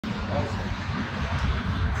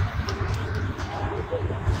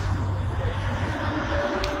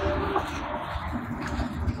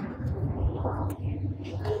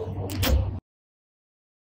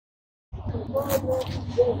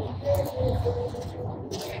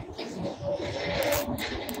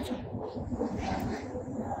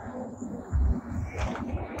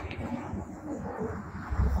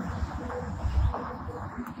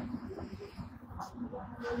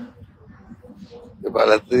Para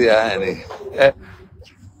la tuya, honey.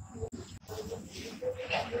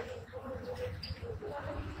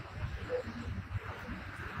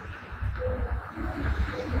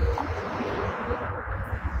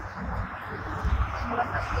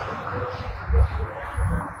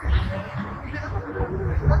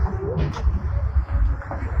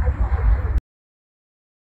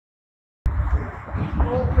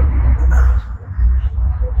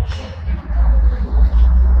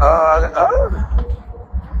 Oh,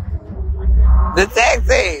 the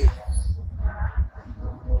taxi.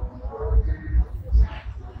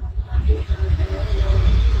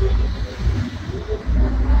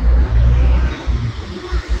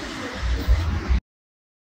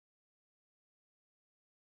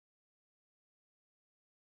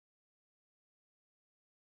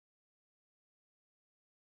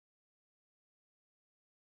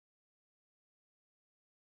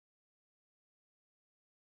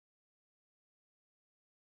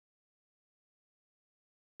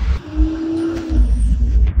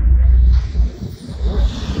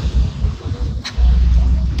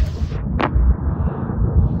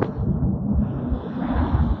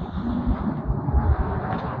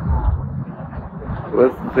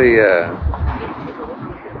 What's the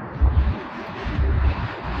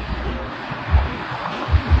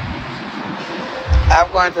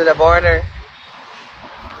I'm going to the border.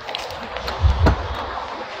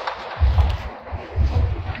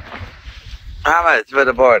 How much for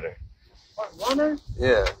the border? What, water?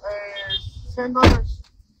 Yeah. $10.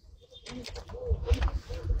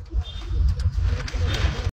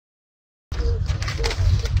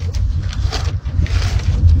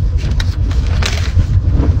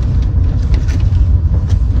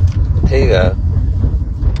 Here you go.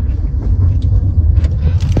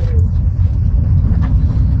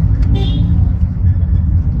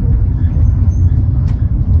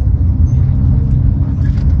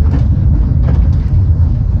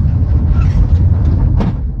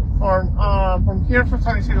 From here for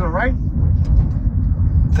San Isidro, right?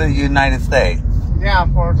 To the United States. Yeah,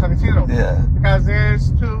 for San Isidro. Yeah. Because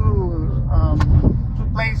there's two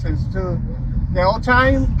places, the old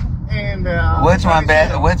time and Which one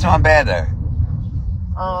better? Which one better?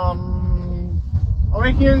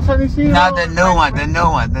 Over here in San Isidro. No, the new one. The new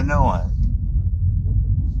one. The new one.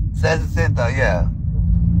 Jacinto, yeah.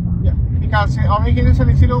 Yeah, because over here in San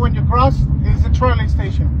Isidro, when you cross, is the trolley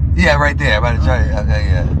station. Yeah, right there by the trolley. Okay,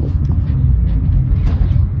 yeah.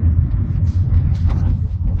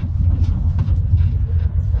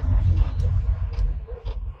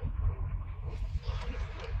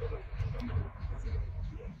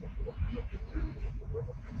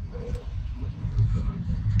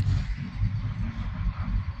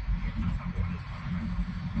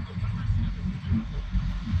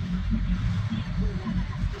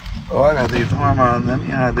 Oh, I got these hormones. Let me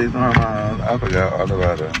have these hormones. I forgot all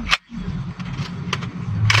about it.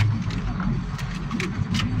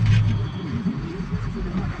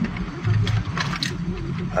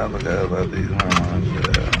 I forgot about these hormones.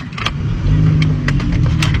 Yeah.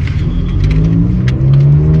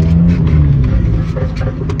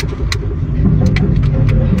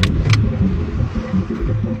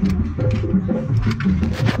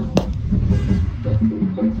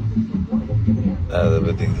 I live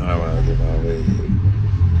with these hormones in my way.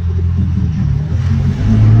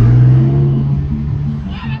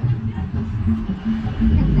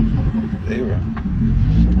 Zero.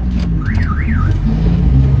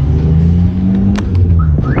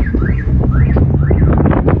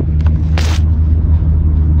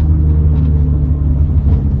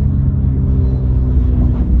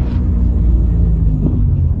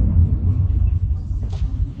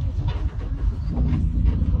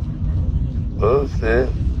 Oh shit.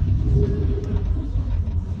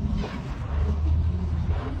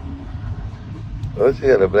 Oh, she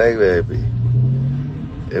got a black baby.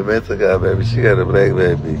 In Mexico, baby, she got a black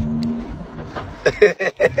baby.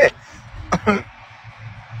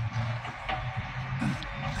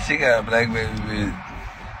 She got a black baby, bitch.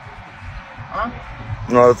 Huh?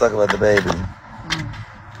 No, let's talk about the baby.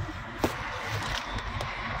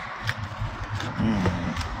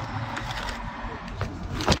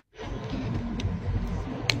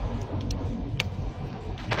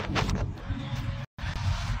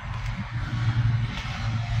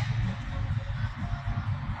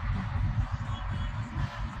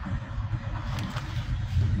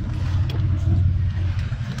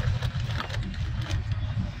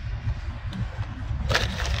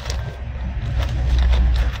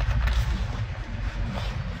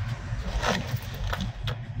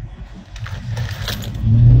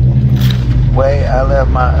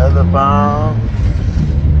 other phone.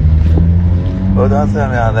 Oh, don't tell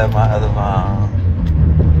me I left my other phone.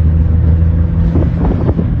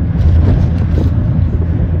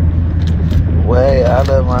 Wait, I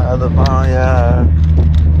left my other phone, y'all.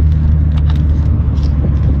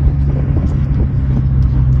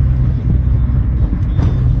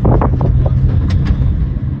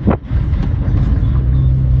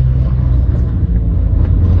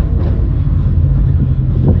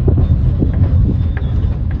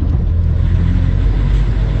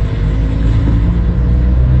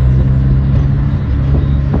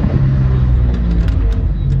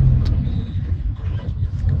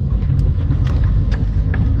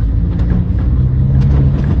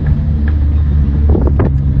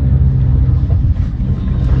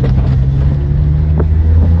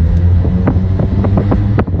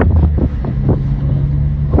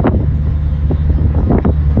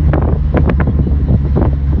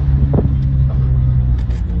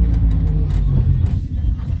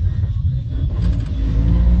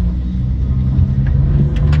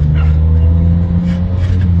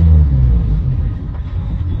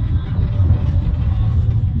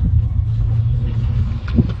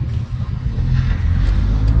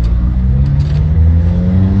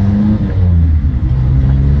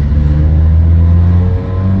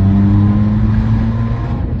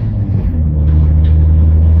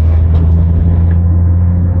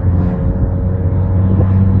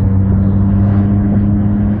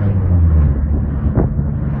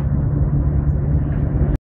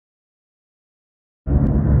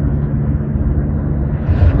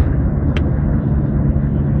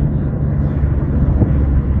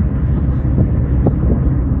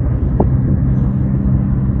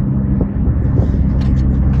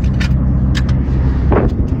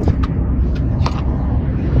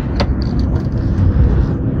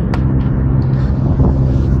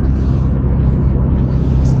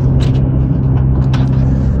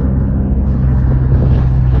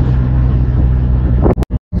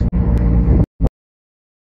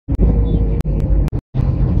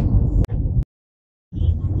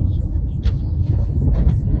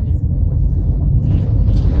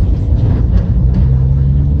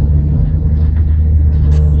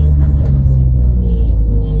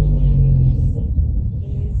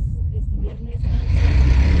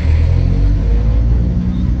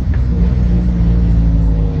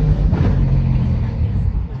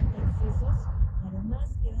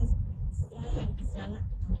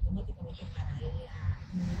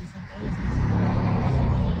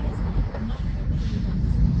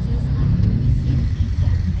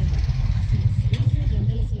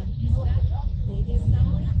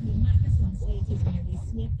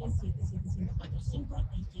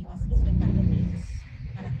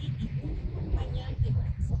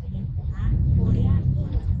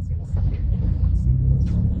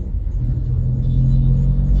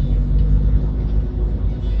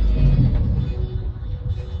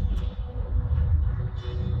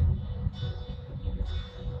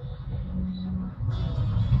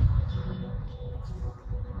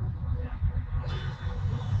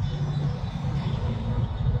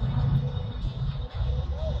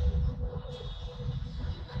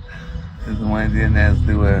 It's Wendy and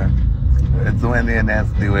Nasty Wear. It's Wendy and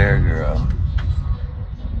Nasty Wear, girl.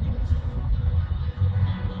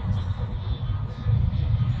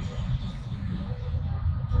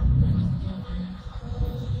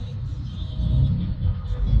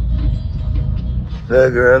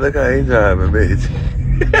 Look, girl, look how he driving, bitch.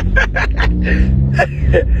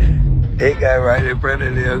 He got right in front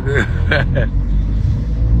of them, girl.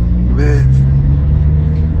 Bitch.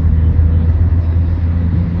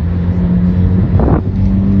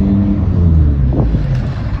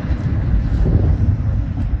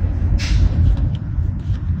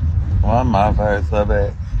 One my first so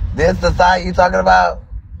bad. This the side you talking about?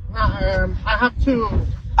 I have to.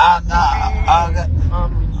 Oh no.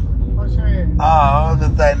 What's it? Oh, I was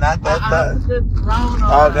gonna say not that I side. have to sit round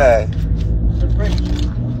Okay. The bridge.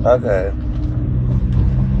 Okay.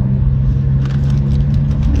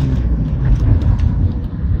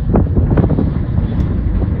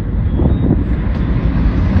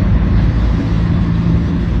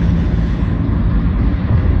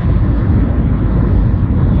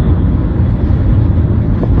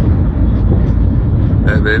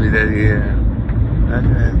 That baby that yeah.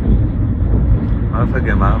 Okay.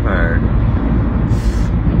 Motherfucking mouth hurt.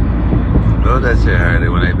 Oh, that shit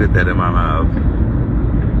hurt when they put that in my mouth.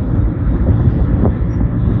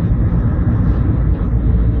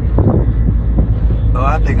 Oh,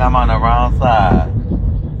 I think I'm on the wrong side.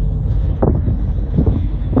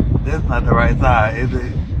 This not the right side, is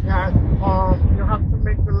it? Yeah, you have to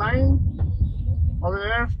make the line. over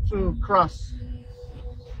there to cross.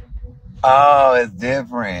 Oh, it's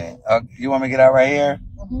different. You want me to get out right here?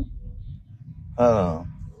 Mm-hmm. Oh.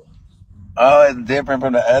 Oh, it's different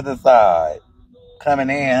from the other side. Coming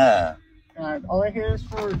in, huh? And over here is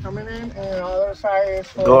for coming in, and the other side is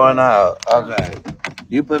for Going out. Okay.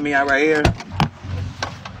 You put me out right here?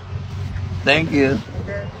 Thank you.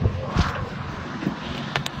 Okay.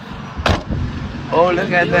 Oh,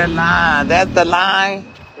 look at that line. That's the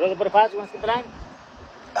line. You want to put a pass? You want to skip the line?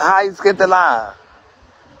 How you skip the line?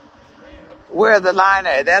 Where's the line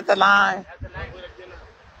at? That's the line? That's the line.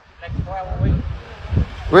 Like 4 hour wait.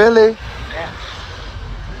 Really? Yeah.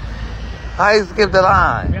 How you skip the We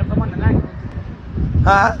line? have someone in the line.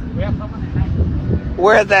 Huh? We have someone in the line.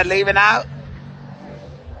 Where's that leaving out?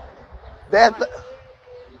 That's the,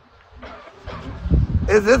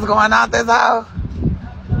 is this going out this house?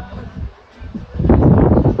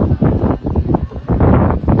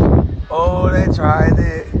 Oh, they tried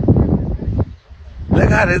it. Look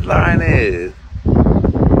how this line is.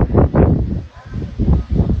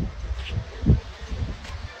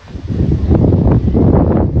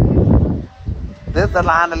 This the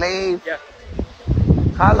line to leave? Yeah.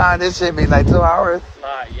 How long this should be? Like 2 hours?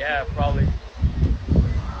 Yeah, probably.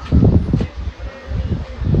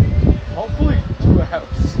 Hopefully 2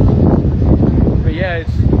 hours. But yeah,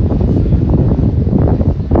 it's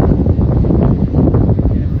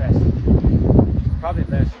fast. Probably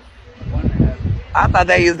less. 1.5. I thought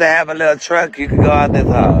they used to have a little truck you could go out this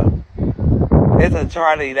house. It's a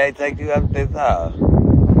trolley. They take you up this house.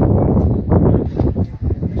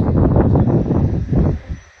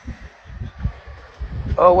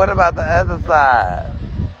 Oh, what about the other side?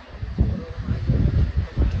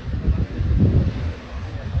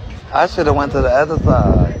 I should have went to the other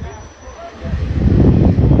side.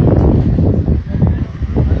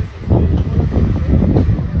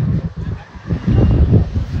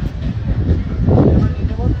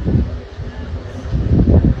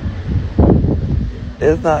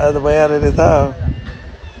 There's no other way out of this house.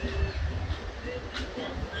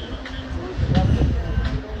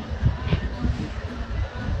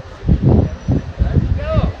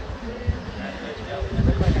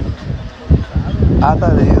 I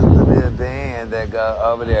thought it used to be a van that go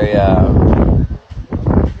over there, y'all.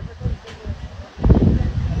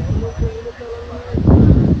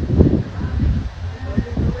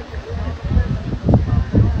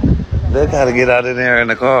 Look how to get out of there in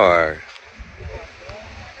the car.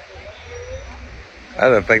 I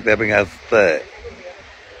done picked up and got stuck.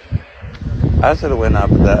 I should have went out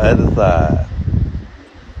to the other side.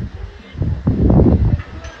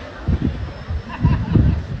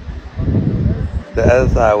 The other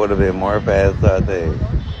side would have been more faster, I think.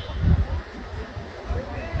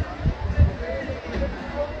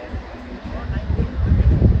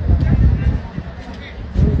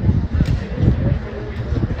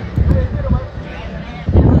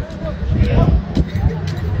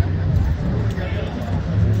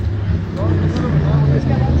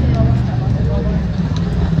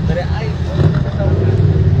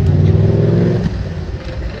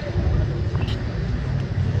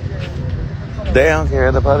 They don't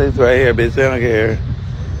care. The police right here, bitch. They don't care.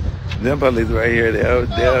 Them police right here, they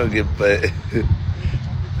don't give a fuck.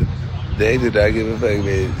 They do not give a fuck,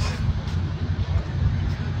 bitch.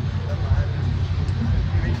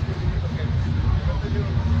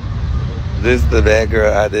 This is the bad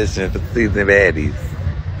girl audition for season baddies.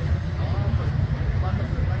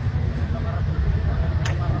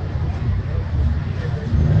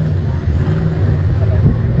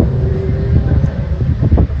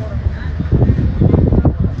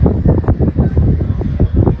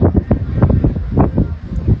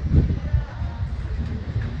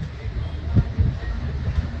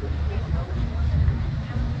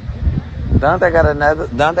 Don't they got another?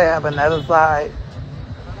 Don't they have another side?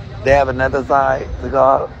 They have another side to go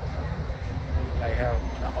out. Like how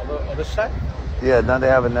the other side? Yeah, don't they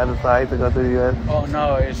have another side to go to the U.S.? Oh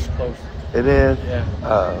no, it's closed. It is. Yeah.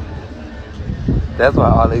 Oh, that's why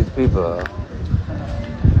all these people are.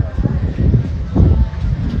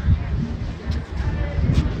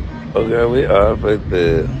 Okay, we are for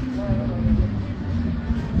the.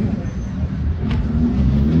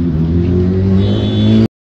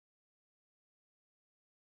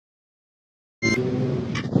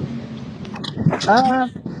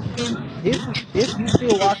 If you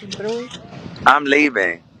still walking through it, I'm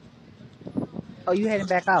leaving. oh, you heading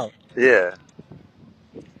back out. Yeah.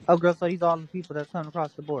 Oh, girl, so these all the people that's coming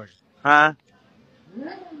across the border. Huh?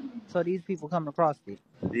 So these people coming across it.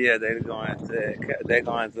 Yeah, they're going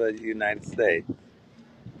to the United States.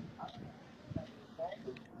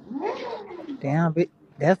 Damn,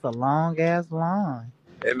 That's a long ass line.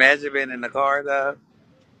 Imagine being in the car though.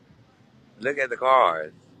 Look at the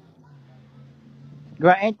cars.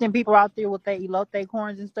 Girl, ain't them people out there with their elote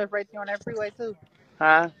corns and stuff right there on that freeway too?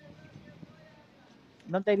 Huh?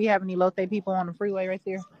 Don't they be having elote people on the freeway right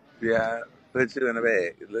there? Yeah. Put you in the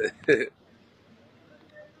bag.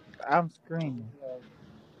 I'm screaming.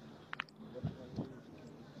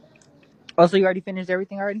 Oh, so you already finished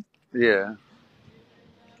everything already? Yeah.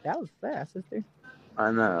 That was fast, sister.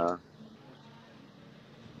 I know.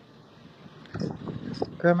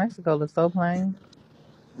 Girl, Mexico looks so plain.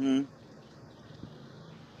 Hmm.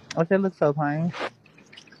 Oh, it looks so plain.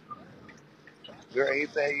 Girl, he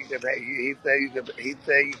said you could pay. He said you could. He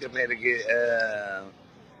said you could pay to get.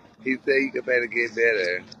 He said you could pay to get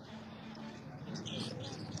better.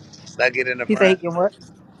 Like get in the He said he front. can what?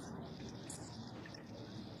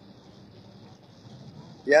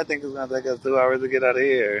 Yeah, I think it's gonna take us 2 hours to get out of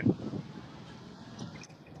here.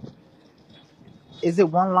 Is it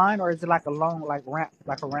one line or is it like a long, like ramp,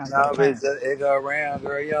 like a ramp with a No, turn? bitch, it go around,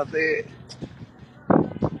 girl. You don't see it.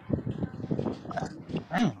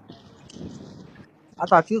 Damn. I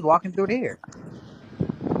thought you was walking through there.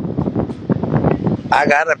 I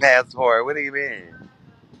got a passport. What do you mean?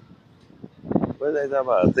 What are they talking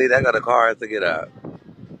about? See, they got a car to get out.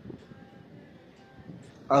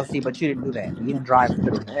 Oh, see, but you didn't do that. You didn't drive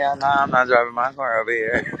through. Hell no, I'm not driving my car over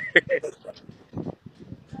here.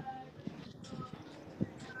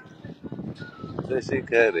 So she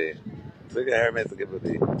cut it. Look at her Mexican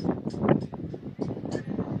booty.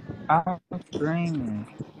 I'm screaming.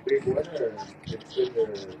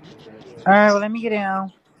 All right, well, let me get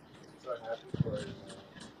down.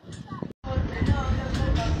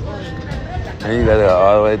 And you gotta go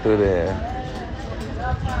all the way through there.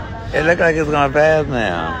 It looks like it's going fast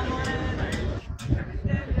now.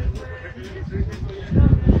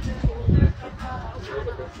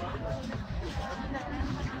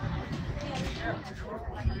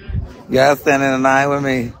 Y'all stand in the line with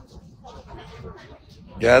me.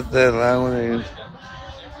 Y'all stand in line with me.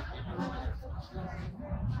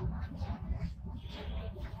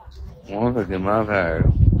 I'm fucking my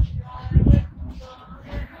car.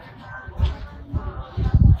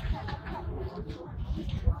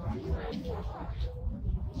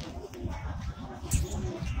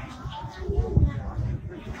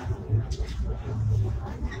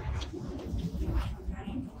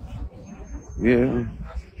 Yeah.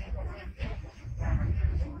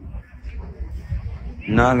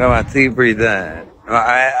 No, I got my teeth redone.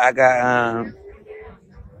 I got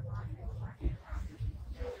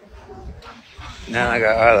now I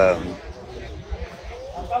got all of them.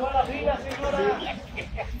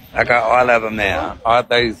 I got all of them now. All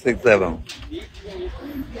 36 of them.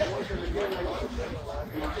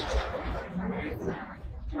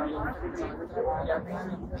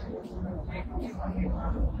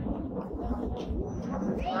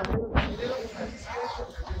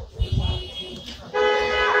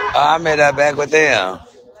 Oh, I made that back with them.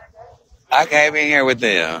 I came in here with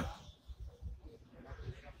them.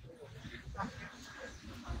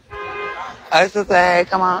 I used to say, hey,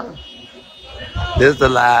 come on. This is a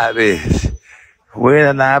live bitch. We're in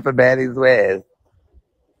the line for Baddies West.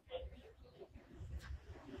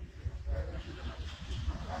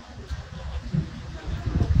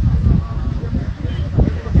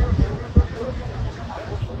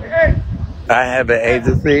 I have an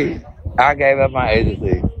agency. I gave up my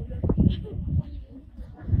agency.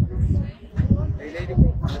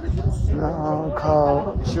 No,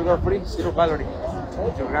 call. Sugar free, 0 calorie.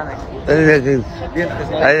 Organic.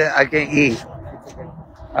 I can't eat.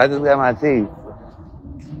 I just got my teeth.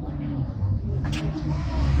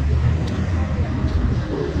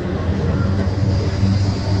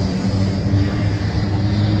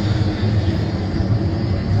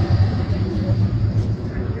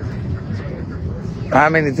 How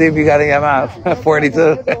many teeth you got in your mouth?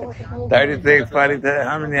 42? 36, 42.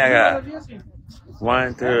 How many I got?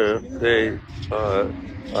 1, 2, 3, 4,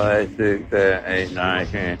 5, 6, 7, 8, 9,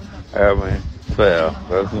 10, 11, 12,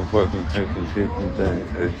 13, 14, 15, 16,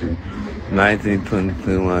 17, 18, 19, 20,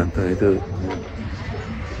 21, 22.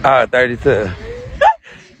 Oh, 32.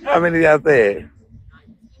 How many y'all said?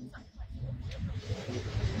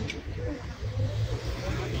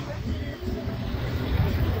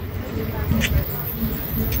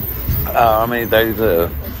 Oh, I mean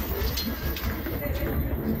 32.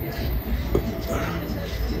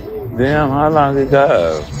 Damn, how long it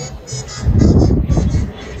go?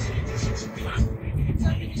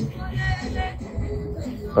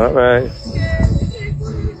 All right.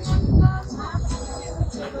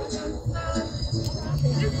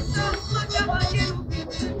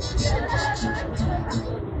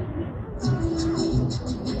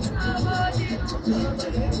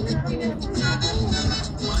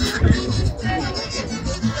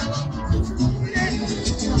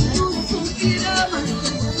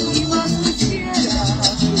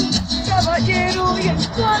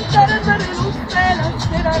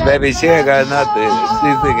 Baby, she ain't got nothing.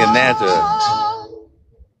 She's thinking natural.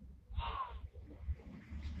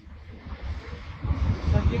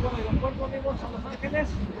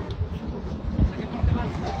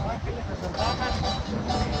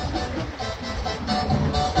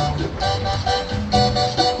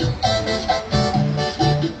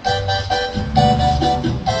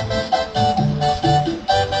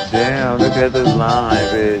 Damn, look at this line,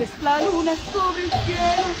 bitch. La luna sobre el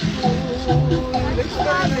cielo azul,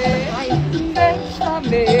 bésame,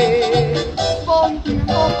 bésame, pon tus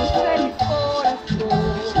ojos en mi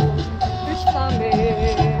corazón,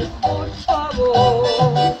 bésame, por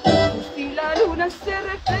favor, si la luna se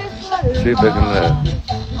refleja al She picking mar, up.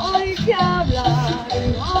 no hay que hablar,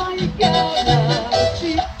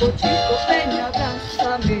 chico, chico, ven y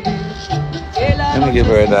abrázame, que la Let me give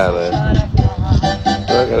her a noche dollar. se para acá.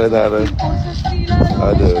 Do I got a dollar?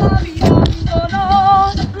 I do.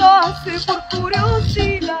 Lo hace por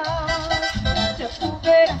curiosidad. Ya tú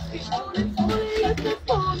verás que con el sol ella se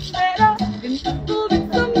esconderá. Entonces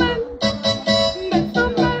bésame,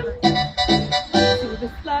 bésame. Si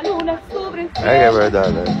ves la luna sobre el I gave her a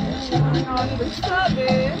dollar.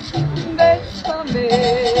 bésame, bésame.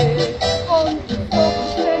 Con tus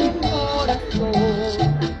ojos en mi corazón.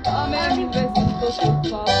 Dame mil besitos, por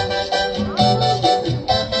favor.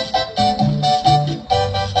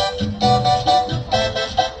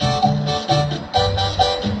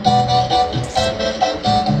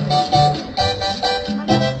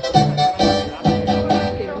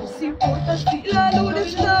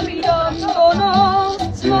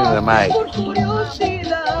 She needs a mic. Por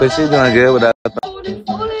curiosidad. But she's doing good without the Por el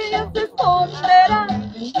sol ella se esconderá.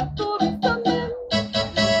 Tú bésame,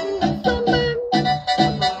 bésame.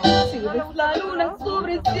 Si ves la luna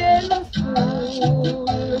sobre el cielo azul,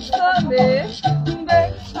 bésame,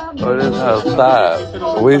 bésame. Oh, this house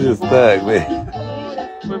stop. We just stuck, man.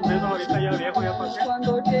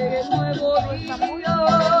 Cuando llegue el nuevo día,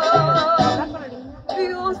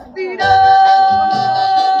 Dios dirá,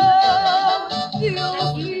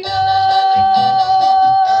 Dios dirá,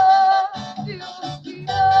 Dios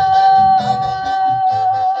dirá,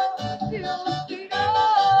 Dios dirá.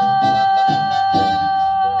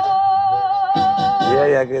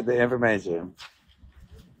 Yeah, get the information.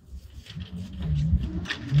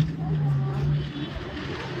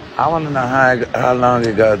 I want to know how long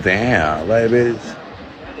it goes down, like, bitch.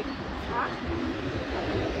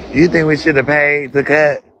 You think we should have paid the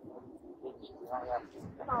cut?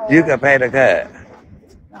 You could pay the cut.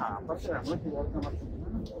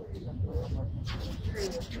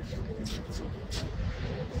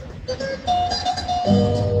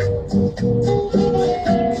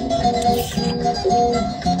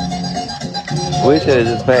 We should have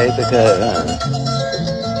just paid the cut, huh?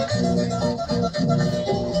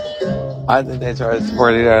 I think they charge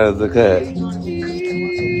 $40 a cut.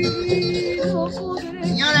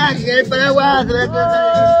 Señora, ¿quiere el paraguas?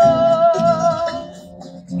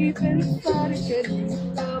 Y pensar que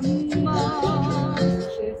nunca más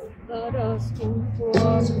estarás junto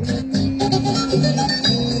a mí.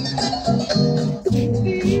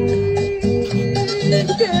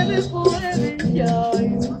 Que me pueden ya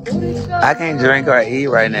importar. I can't drink or eat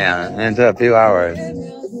right now until a few hours.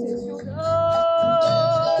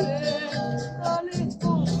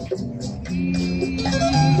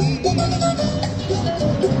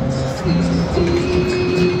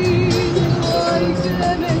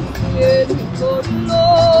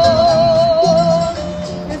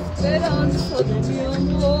 Esperanza de mi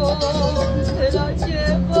amor, te la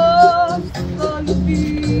llevas al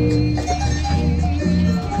fin.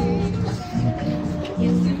 Y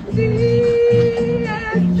sin ti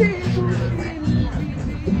es imposible.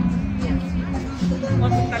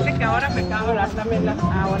 Consultarle que ahora me cago también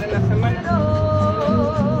ahora en la semana.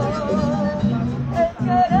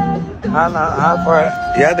 How far?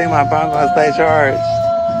 Y'all think my phone gonna stay charged?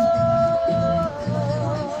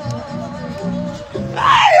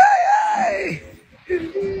 Ay, ay, ay.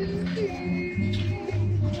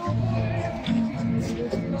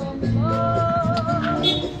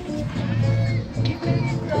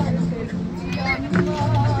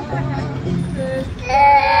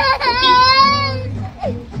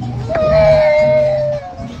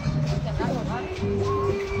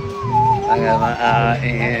 I got my eye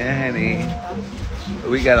in, honey.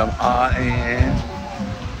 We got them all in.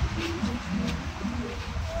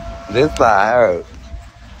 This side hurts.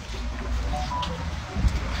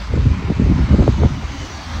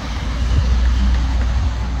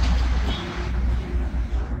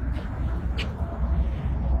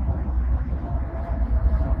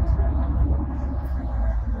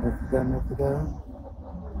 nigga.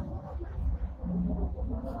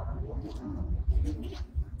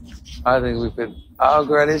 I think we could. Oh,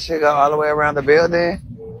 girl, this shit go all the way around the building.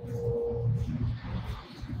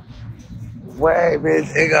 Wait,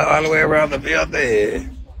 bitch, it go all the way around the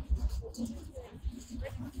building.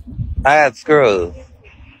 I got screws.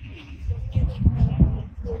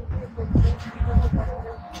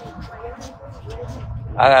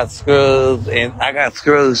 I got screws, and I got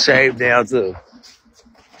screws shaved down too.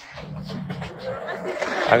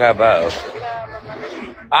 I got both.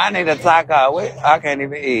 I need a taco. Wait, I can't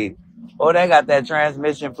even eat. Oh, they got that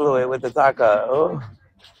transmission fluid with the taco.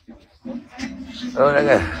 Oh, they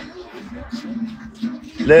got.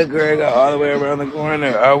 Look, Greg, go all the way around the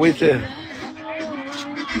corner. Oh, we should.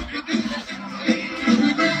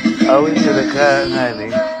 Oh, we should have cut,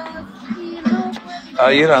 honey. Oh,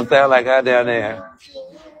 you don't sound like I down there.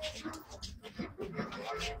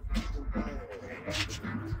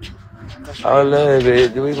 Oh, look,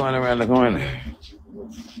 bitch, we going around the corner.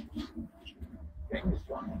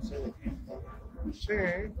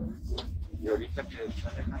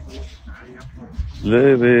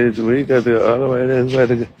 Look, bitch, we got to all the way this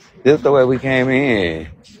way. This the way we came in.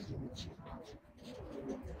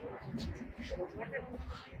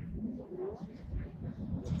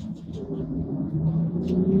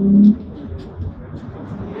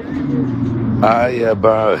 Ah, yeah,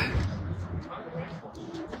 bro.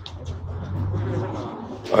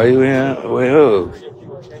 Are you in? With who?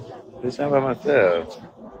 Bitch, I'm by myself.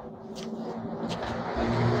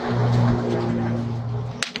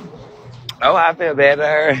 Oh, I feel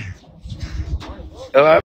better. Oh,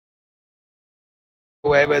 I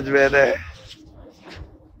feel way much better.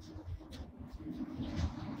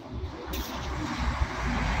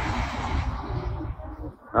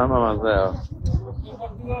 I'm by myself.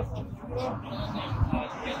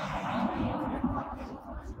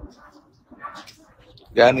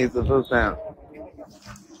 Y'all need some food stamp.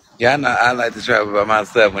 Y'all know I like to travel by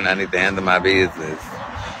myself when I need to handle my business.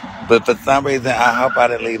 But for some reason, I hope I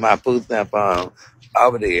didn't leave my food stamp on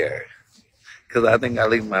over there. Because I think I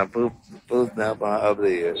leave my food stamp on over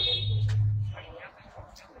there.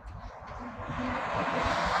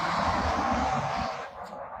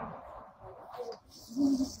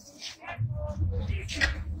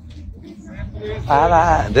 I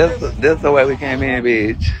lied. This the way we came in,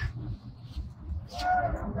 bitch.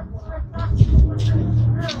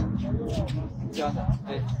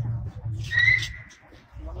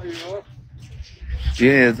 You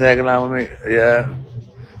need to tag along with me? Yeah.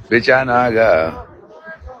 Bitch, I know I go.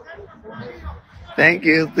 Thank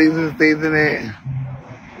you, season it.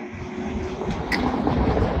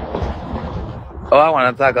 Oh, I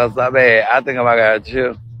want to taco so bad. I think I gotta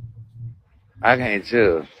chew. I can't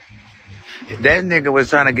chew. That nigga was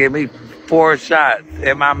trying to give me 4 shots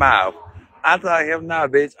in my mouth. I told him, no,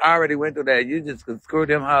 bitch, I already went through that. You just could screw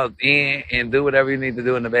them hoes in and do whatever you need to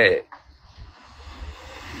do in the bed.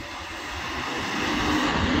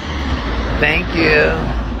 Thank you.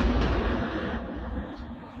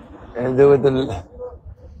 And do it the...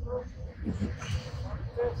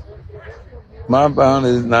 My phone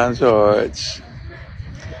is not charged.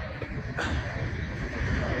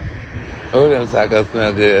 Oh, them tacos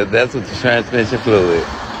smell good. That's with the transmission fluid.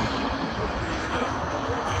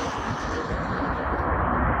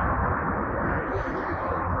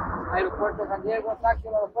 Aeropuerto San Diego, taxi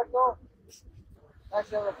al aeropuerto.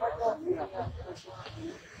 Taxi al aeropuerto.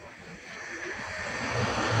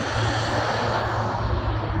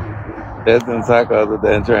 That's them tacos with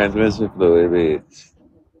that transmission fluid, bitch.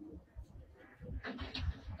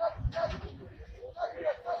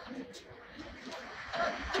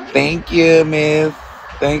 Thank you, miss.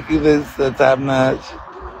 Thank you, this is top notch.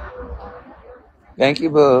 Thank you,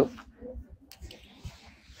 boo.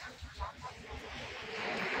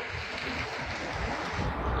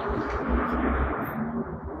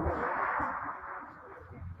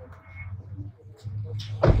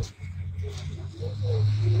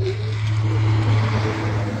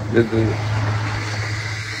 This is...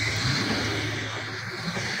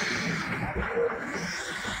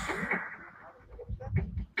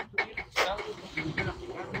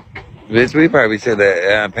 Bitch, we probably should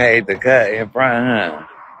have paid the cut in front, huh?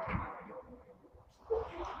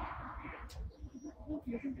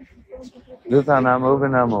 This time not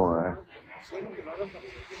moving no more.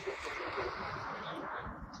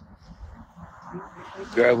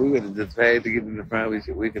 Girl, we would have just paid to get in the front.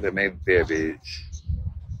 We could have made it there, bitch.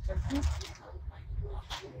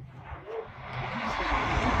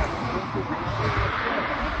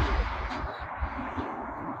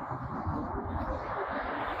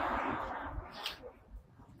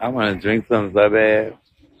 I want to drink something so bad.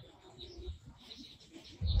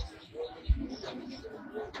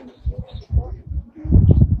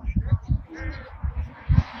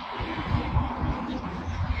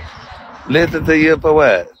 Listen to you for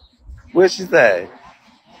what? What she say?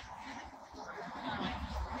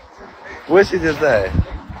 What she just say?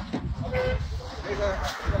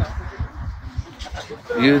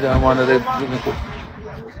 You don't want to listen to me.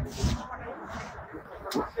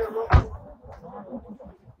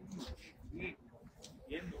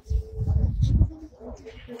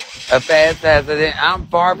 A fast accident. I'm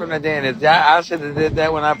far from the dentist. I should have did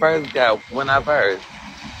that when I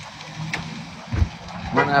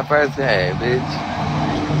first came, bitch.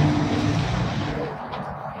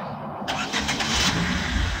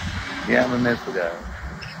 Yeah, I'm in Mexico.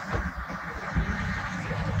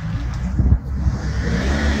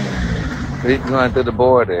 He's going through the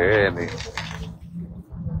border, isn't he?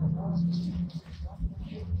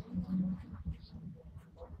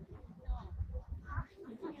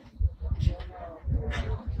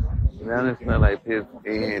 Now it smell like piss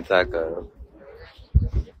and tacos.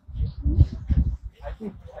 I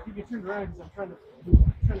think you turned around because I'm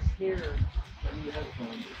trying to scare the new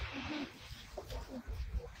headphones.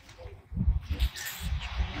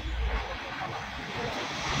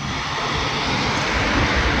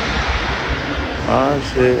 Oh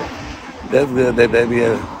shit. That's good that they be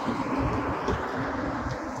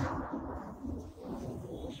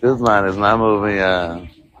This line is not moving,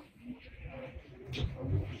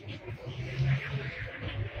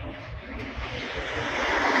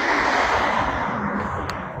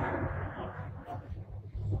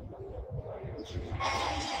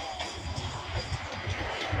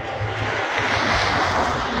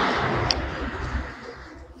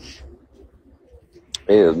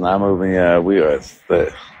 It is not moving, we are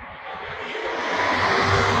stuck.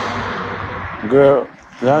 Girl,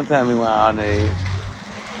 don't tell me what I need.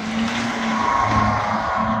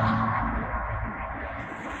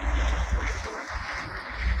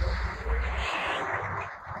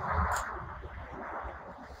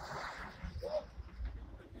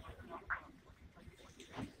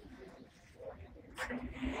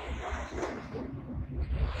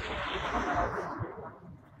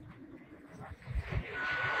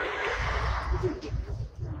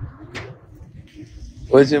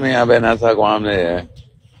 What you mean I better not talk while I'm there?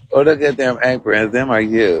 Oh, look at them aprons. Them are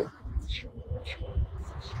you.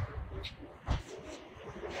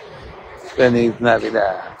 Feliz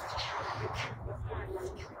Navidad.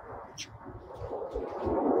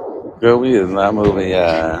 Girl, we is not moving,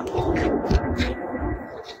 y'all.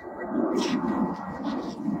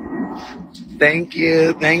 Thank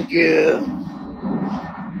you, thank you.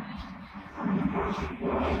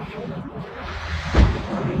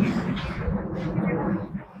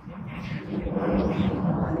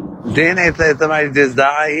 Then they said somebody just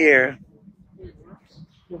died here.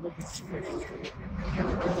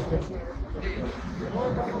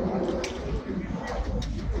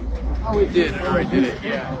 Oh, we did. I already did it.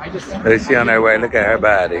 Yeah. I just. Is she on her way? Look at her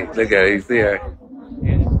body. Look at her. You see her?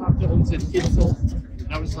 And it popped up and said insult. And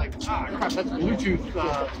I was like, crap, that's Bluetooth. And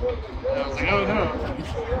I was like, oh no.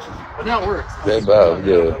 But now it works. They both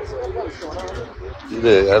do.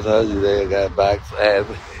 Look, I told you they got box ass.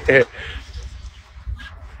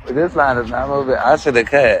 But this line is not moving. I should have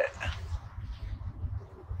cut.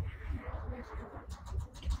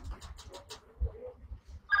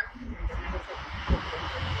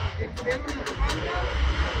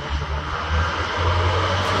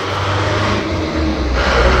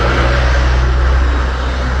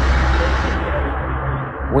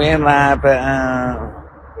 We in line for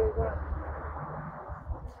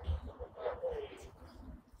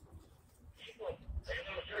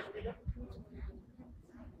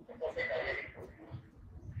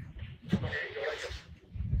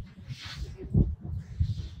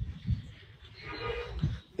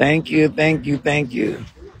Thank you, thank you, thank you.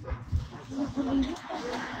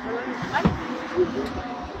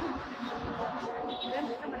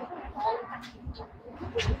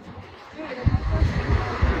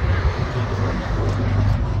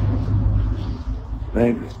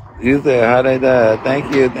 Thank you. You said how they died.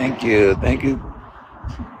 Thank you, thank you, thank you.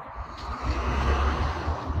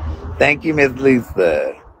 Thank you, Miss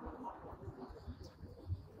Lisa.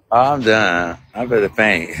 Oh, I'm done. I better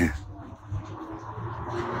faint.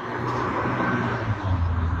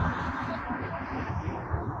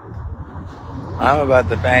 I'm about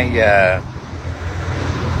to faint, y'all.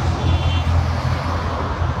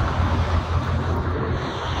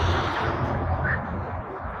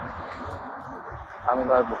 I'm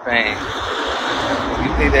about to faint.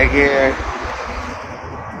 You see that here?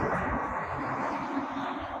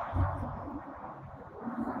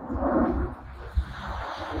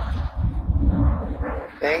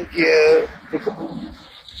 Thank you.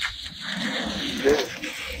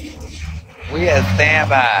 We at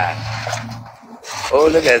standby. Oh,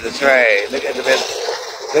 look at the tray. Look at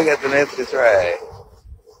the Mexican tray.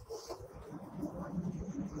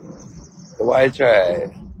 The white tray.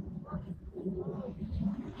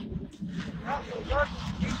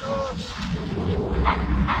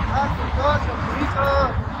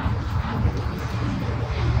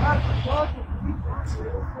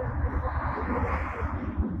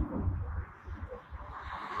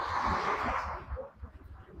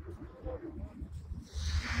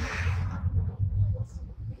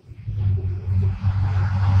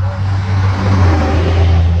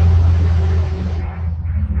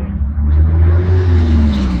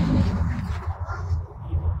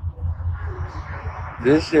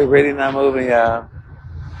 This shit really not moving, y'all.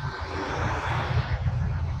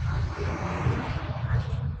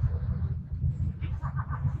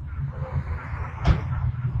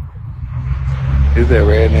 Is that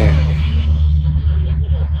red now?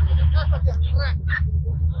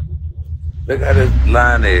 Look how this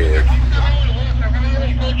line is.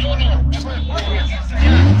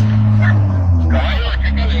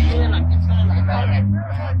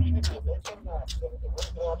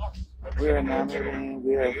 We're not moving.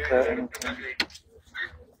 We are cutting.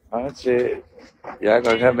 Oh shit. Y'all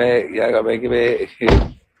gonna come back. Y'all gonna make it back.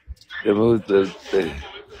 The move the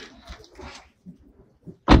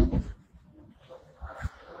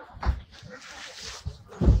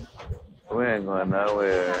we ain't going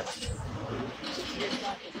nowhere.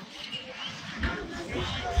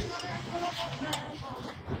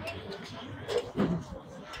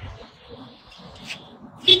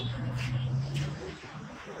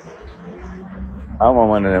 I want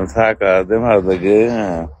one of them tacos. Them hoes look good,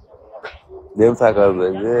 huh? Them tacos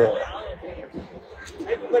look good.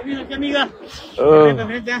 Oh.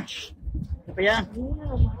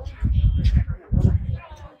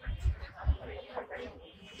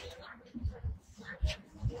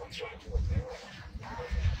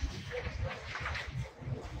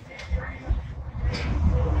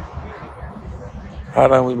 How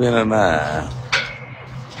long we been in line?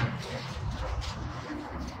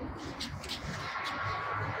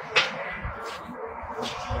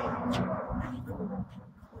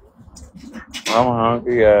 I'm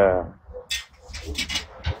hungry,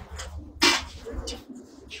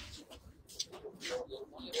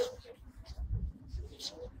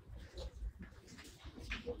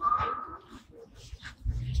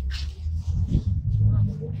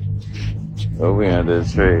 Oh, we under the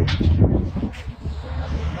tree.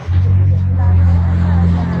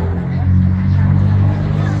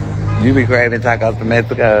 You be craving tacos from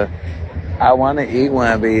Mexico. I want to eat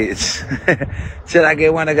one, bitch. Should I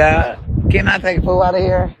get one to go? Can I take food out of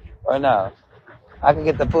here? Or no? I can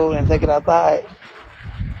get the food and take it outside?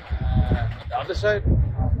 The other side? I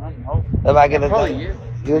don't know. If I get it, Probably you.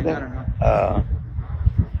 You I think? don't know.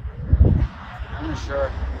 I'm not sure.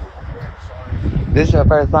 Sorry. This your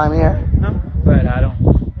first time here? No, but I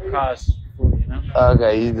don't cross food, you know?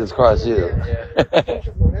 Okay, you just crossed you. Yeah.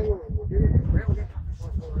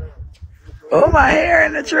 Oh, my hair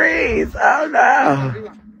in the trees. Oh, no.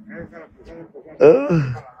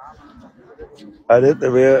 Oh, this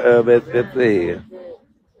the real Mexican tea.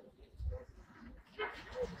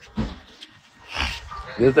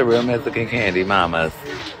 This the real Mexican candy, mamas.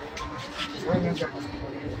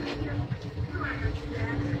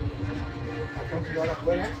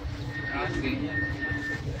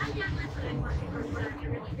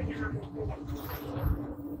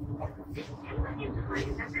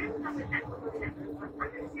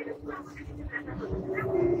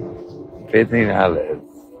 $15.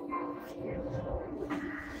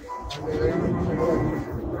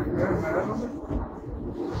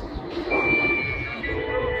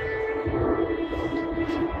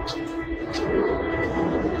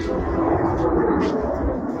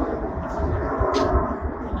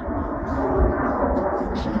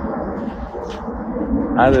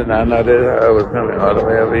 I did not know that I was coming all the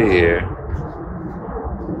way over here.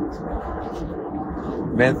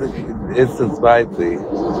 Mexican, it's so spicy.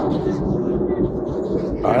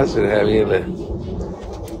 Oh, I should have you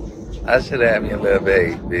a little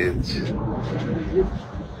bag, bitch.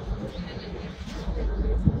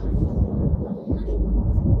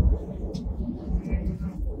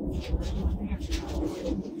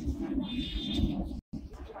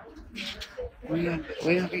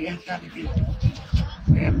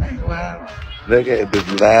 Wow. Look at this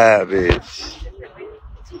live, bitch.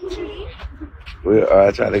 We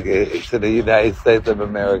are trying to get to the United States of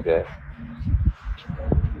America.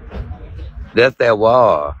 That's that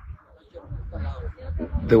wall.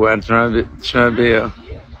 The one Trump built.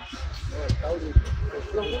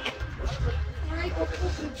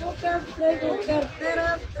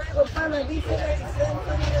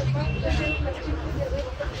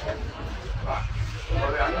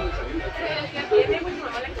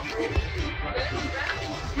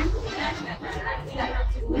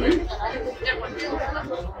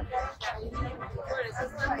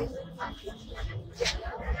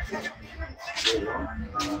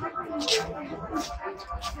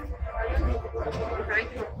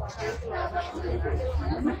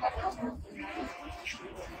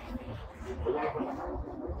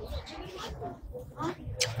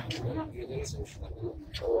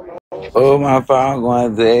 Oh, my phone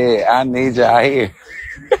going dead. I need y'all here.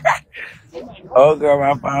 Oh, girl,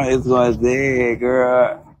 my phone is going dead,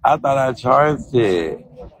 girl. I thought I charged it.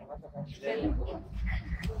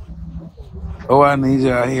 Oh, I need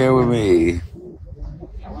y'all here with me.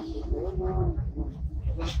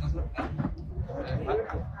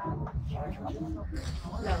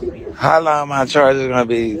 How long my charger gonna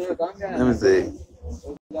be? Let me see.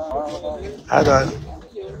 How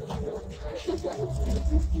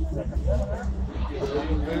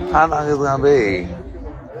long is it gonna be?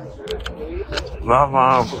 My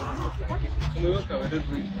phone.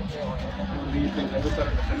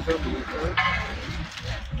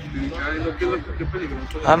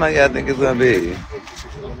 How long y'all think it's gonna be?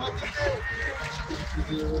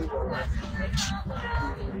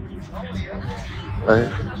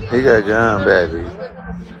 He got gun, baby.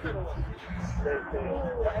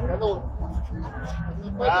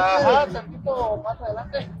 Ajá, tantito más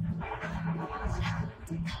adelante.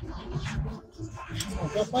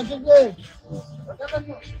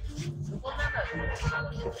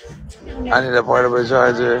 I need a portable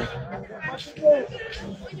charger.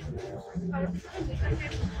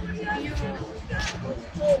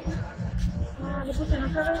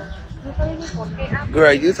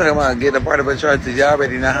 Girl, you talking about getting a portable charger? You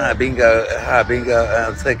already know how bingo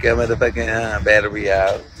take your motherfucking battery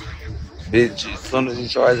out. Bitch, as soon as you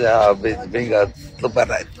charge it out, bitch, bingo slip out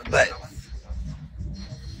like that.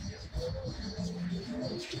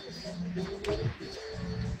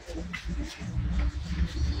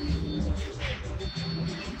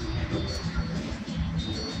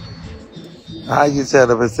 How you tell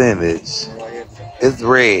the percentage? It's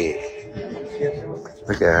red.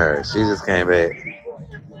 Look at her. She just came back.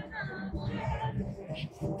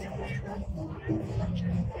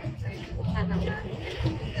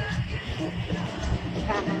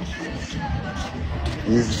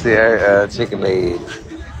 You used to see her chicken legs.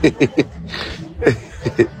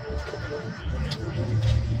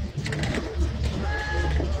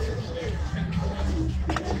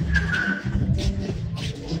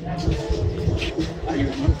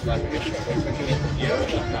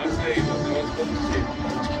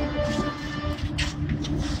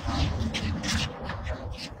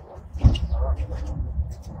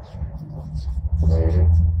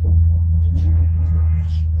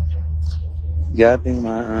 Y'all think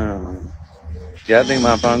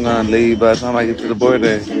my phone gonna leave by the time I get to the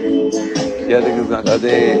border? Y'all think it's gonna go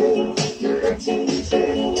dead?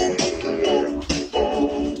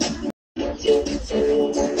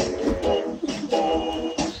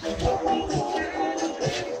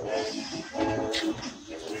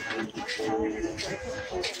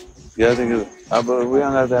 Y'all think it's, but we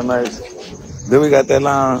don't got that much. Do we got that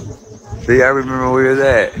long? Do y'all remember where we was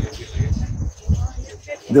at?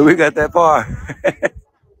 Do we got that far?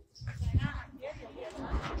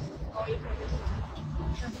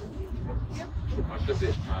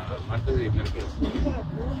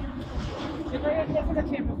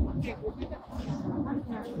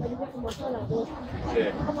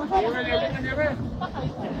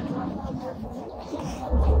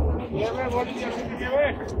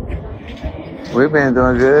 We've been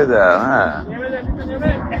doing good though, huh?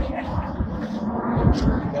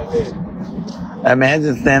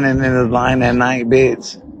 Imagine standing in this line at night,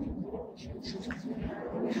 bitch.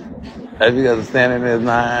 If you guys are standing in this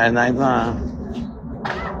line at nighttime.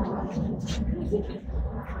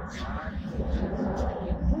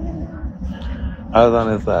 I was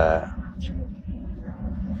on this side.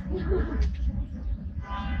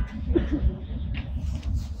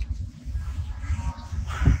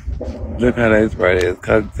 Look how they spray this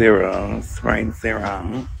Coke Zero, Sprite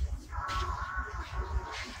Zero.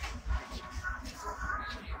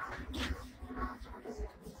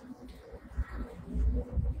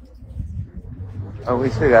 Oh,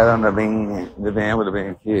 we should got on the bean. The van would have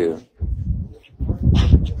been cute.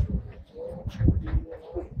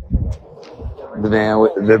 The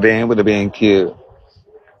van would have been cute.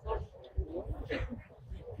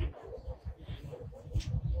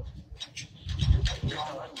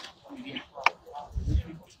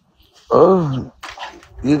 Oh,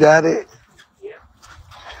 you got it?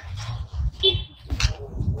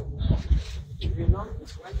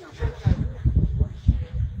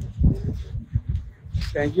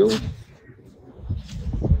 Thank you.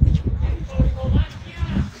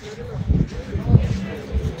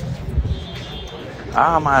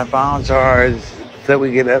 All my phone charged till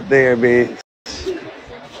we get up there, bitch.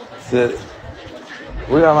 So,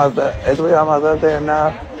 we almost up there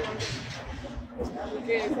now.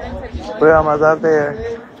 We almost up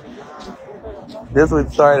there. This we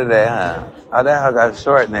started at, huh? Oh, that hoe got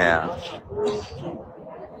short now.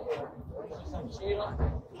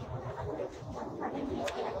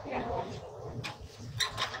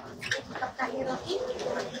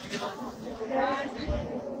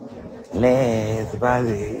 Let's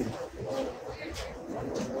body.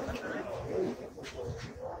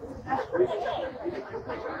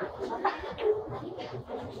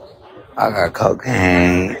 I got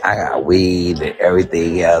cocaine, I got weed and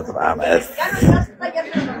everything else.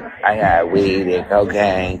 I got weed and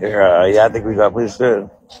cocaine, girl. Y'all think we gonna push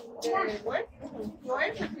through?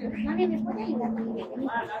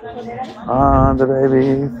 On the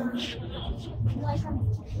baby.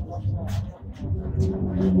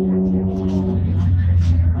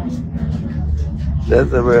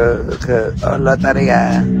 That's a real cut. Oh, la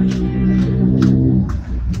tarea.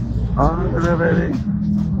 On the baby.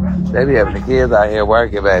 They be having the kids out here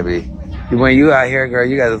working, baby. When you out here, girl,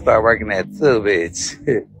 you gotta start working at 2, bitch.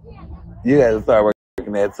 You gotta start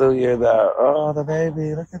working at 2 years old. Oh, the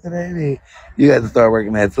baby. Look at the baby. You gotta start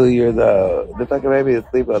working at 2 years old. The fucking baby is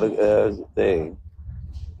asleep on the thing.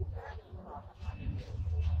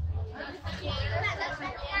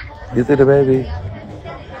 You see the baby?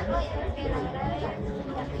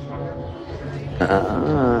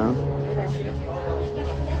 Uh-uh.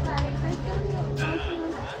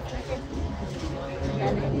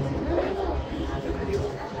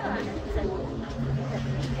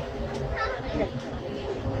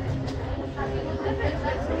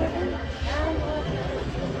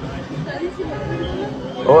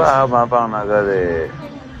 Oh, I hope my phone not go there.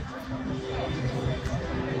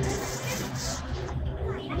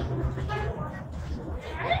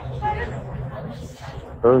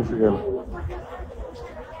 Oh, she gonna...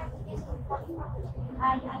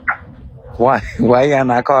 Why y'all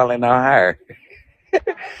not calling on her?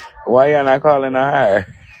 Why y'all not calling on her?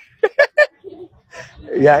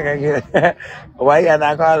 Y'all can get... Why y'all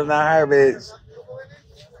not calling on her, bitch?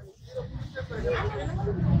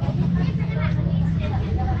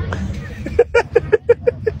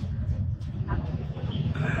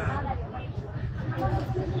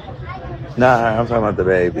 Nah, I'm talking about the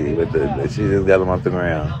baby. She just got him off the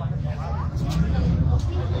ground.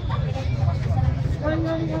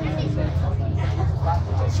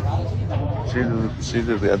 She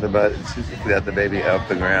just got the baby off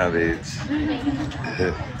the ground, bitch.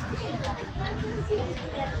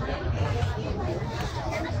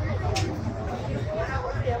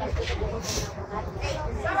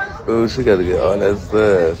 Ooh, she got to get all that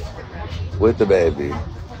stuff with the baby.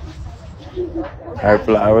 Her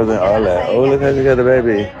flowers and all that. Oh, look how she got the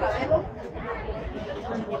baby.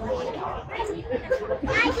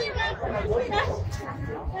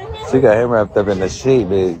 She got him wrapped up in the sheet,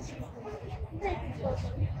 bitch.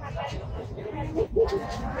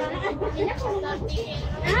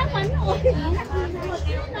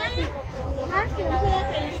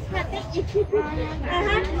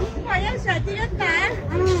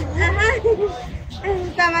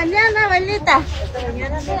 Mañana, abuelita.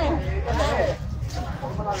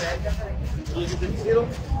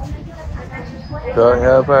 Go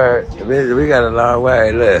help her. Bitch, we got a long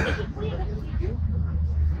way left.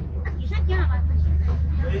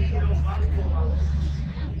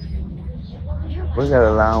 We got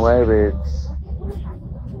a long way, bitch.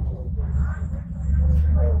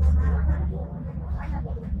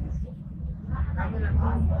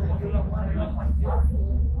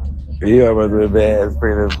 You almost been bad,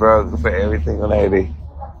 Sprinter's broke for every single lady.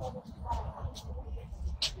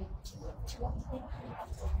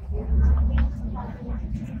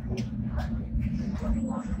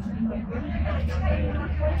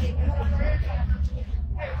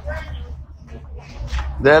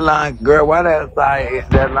 That line, girl, why that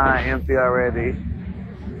line empty already?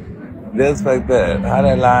 That's fucked up. How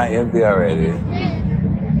that line empty already?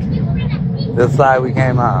 The side we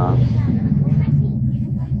came on.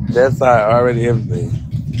 That side already empty.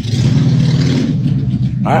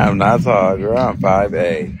 I am not tall, girl. I'm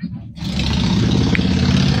 5'8".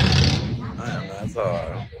 I am not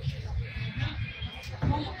tall.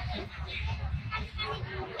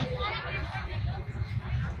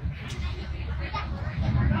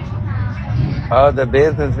 Oh, the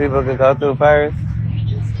business people could go through first?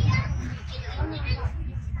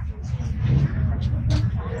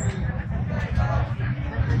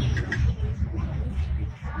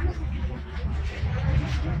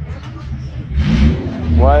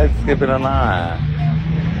 Why is skipping a line?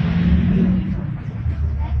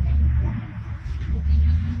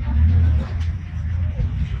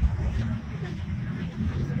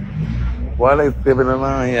 Why they skipping a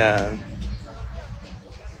line, yeah?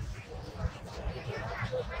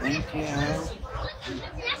 Thank you.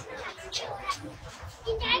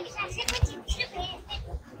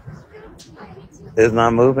 It's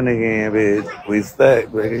not moving again, bitch. We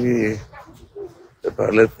stuck, baby. The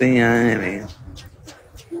Palestinian.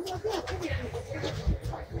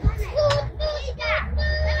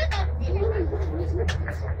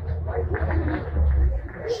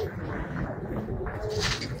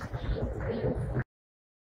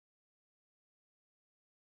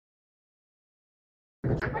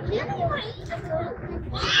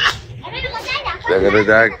 Look at the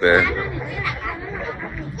doctor.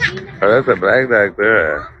 Oh, that's a black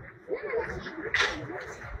doctor.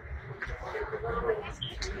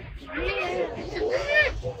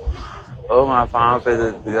 Oh, my phone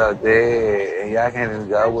is go dead, and y'all can't even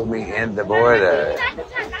go with me in the border.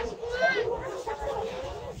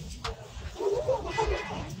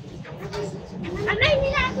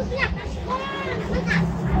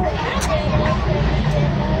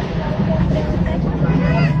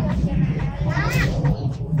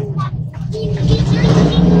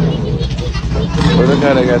 Well, look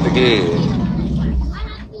how they got the kids.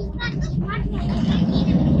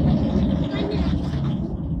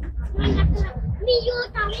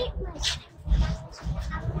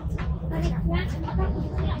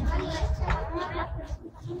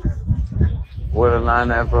 What a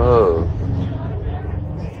line up for who?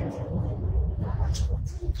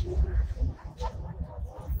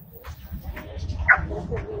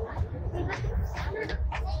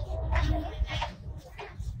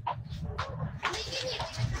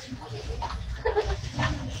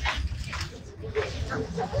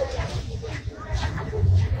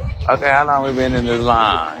 Okay, how long we been in this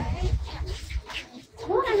line?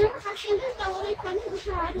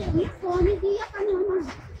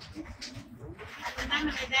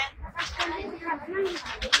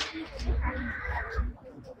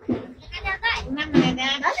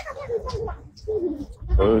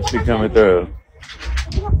 Oh, she coming through.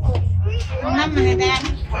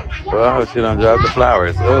 Oh, she done dropped the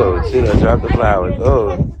flowers. Oh, she done dropped the flowers.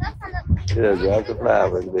 Oh, she done dropped the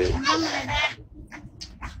flowers, bitch.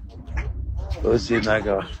 Oh, she not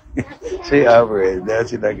going. She over it. Now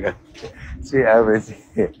she not going. She over it.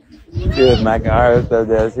 She was knocking her stuff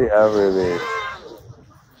down. She over it, bitch.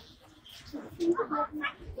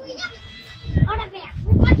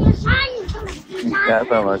 That's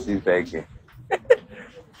how much she's taking.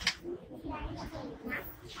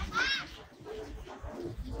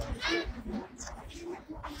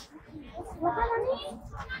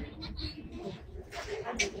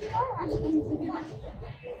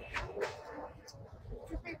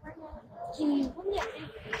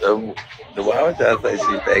 Why would y'all say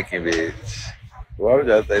she's faking, bitch? Why would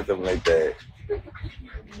y'all say something like that?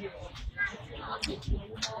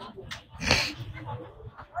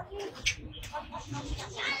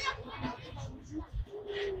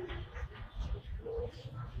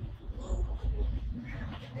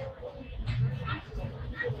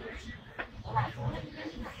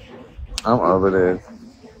 I'm over this.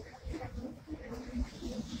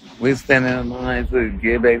 We standing in line to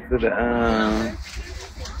get back to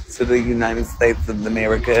the United States of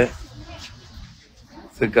America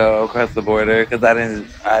to go across the border because I didn't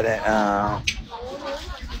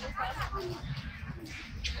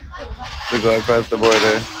to go across the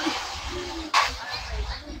border.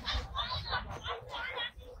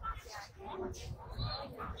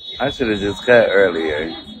 I should have just cut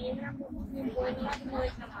earlier.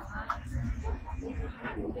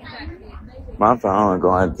 My phone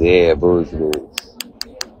going dead, bullshit.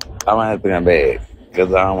 I might have to come back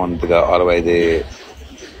because I don't want it to go all the way dead.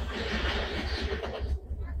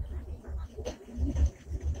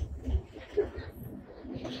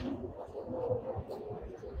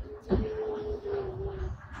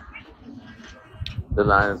 The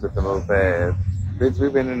line is supposed to move fast. Bitch,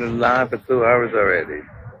 we've been in the line for 2 hours already.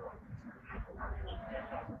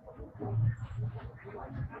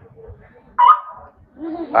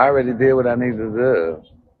 I already did what I need to do.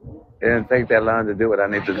 It didn't take that long to do what I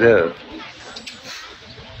need to do.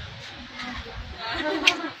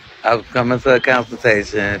 I was coming to a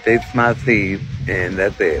consultation, fix my teeth, and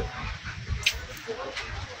that's it.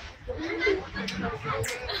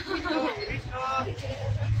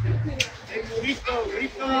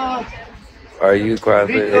 Are you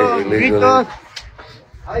crossing illegally?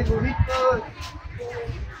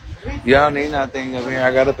 You don't need nothing up here.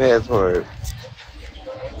 I got a passport.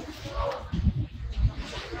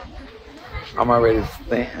 I'm already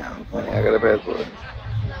damn. I got a passport.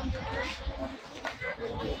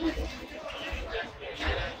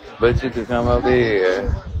 But you could come up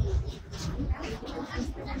here.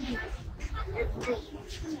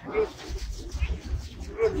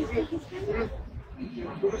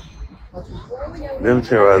 Them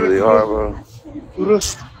churros be horrible.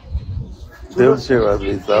 Them churros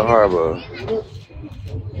be so horrible.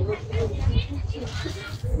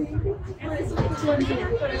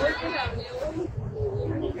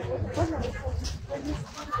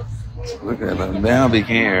 Look at them. They don't be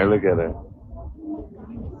caring. Look at her.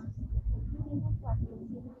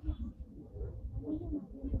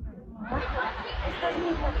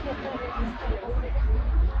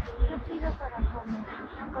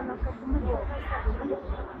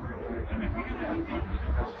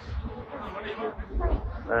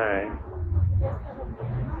 All right.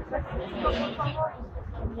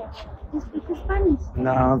 You speak Spanish?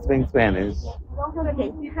 No, I don't speak Spanish.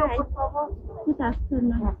 Okay, hi. Good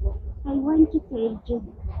afternoon. I want to tell you,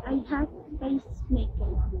 I have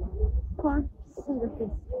pacemaker for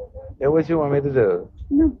service. Yeah, what you want me to do?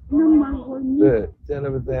 No more for me. Good. Tell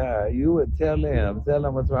them to say hi. You would tell them. Tell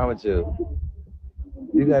them what's wrong with you.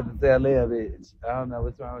 You got to tell them, bitch. I don't know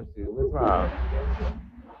what's wrong with you. What's wrong?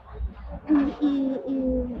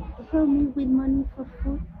 Help me with money for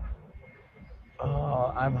food.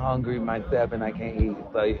 Oh, I'm hungry myself and I can't eat.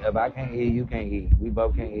 So if I can't eat, you can't eat. We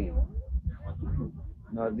both can't eat.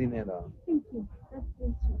 No dinero. Thank you. That's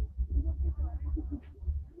great.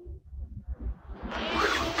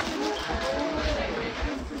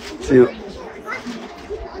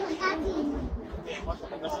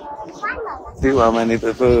 See why I need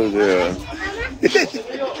the food, girl.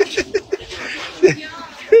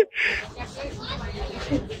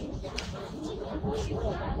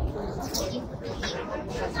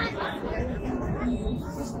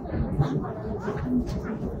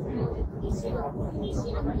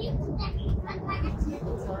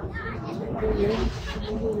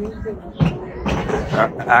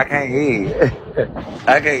 I can't eat.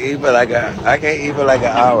 I can't eat for like an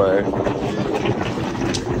hour.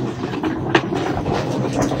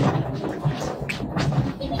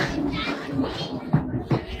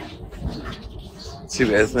 See,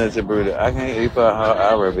 that's such a brutal. I can't eat for a whole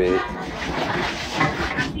hour, bitch.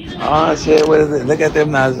 Oh shit, what is it? Look at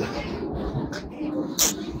them now.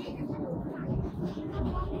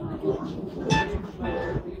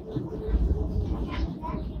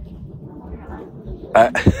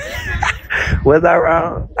 Was I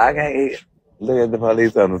wrong? I can't eat. Look at the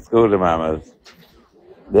police on the scooter, mamas.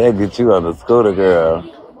 They'll get you on the scooter, girl.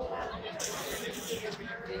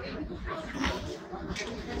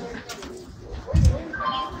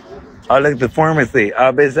 Oh, look at the pharmacy.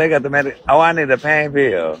 Oh, bitch, they got the medic. Oh, I need a pain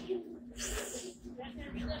pill.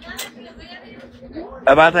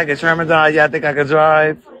 If I take a Tramadol, y'all think I can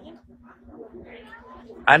drive?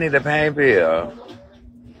 I need a pain pill.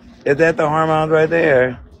 Is that the hormones right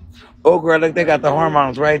there? Oh, girl, look, they got the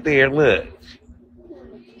hormones right there. Look.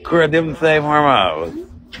 Girl, them the same hormones.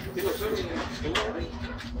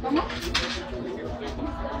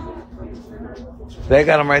 They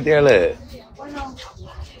got them right there, look.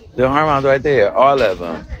 The hormones right there, all of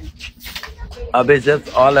them. Oh, bitch,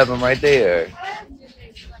 that's all of them right there.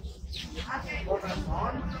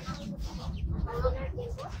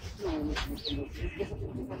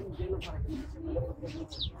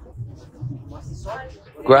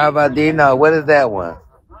 Gravadino, what is that one?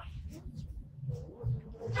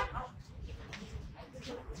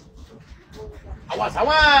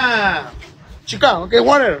 Agua. Chica, ¿qué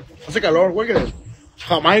water? Hace calor, ¿qué quieres?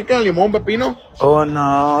 Jamaica, limón, pepino. Oh,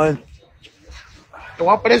 no. ¿Qué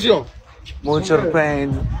va a precio? Mucho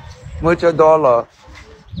pain. Mucho dolor.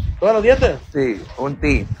 ¿Todos los dientes? Sí, un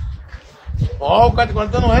tip. Oh,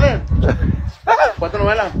 ¿cuánto no duele? ¿Cuánto no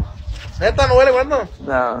duele? ¿Neta no duele cuánto?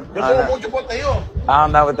 No. Yo tomo mucho poteído. I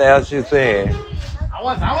don't know what the hell she's saying.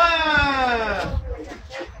 Agua.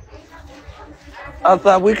 I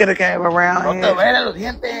thought we could have came around No here. te duele los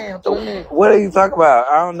dientes. No te duele. What are you talking about?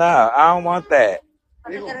 I don't know. I don't want that.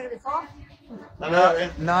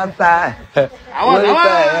 No, I'm sorry. What is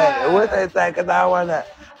that? What they say? Because I want to.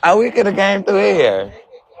 Oh, we could have came through here.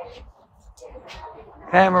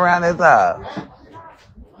 Came around this house.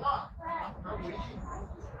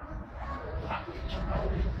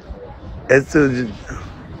 It's too.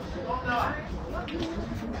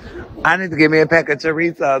 I need to give me a pack of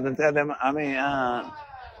chorizos and tell them.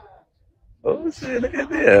 Oh shit! Look at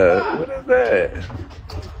that. What is that?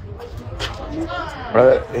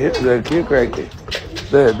 Here's the cute cracky.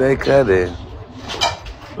 They cut it.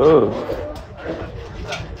 Oh.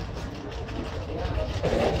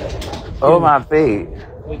 Oh, my feet.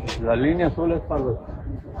 La línea azul es para los...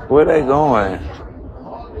 Where they going?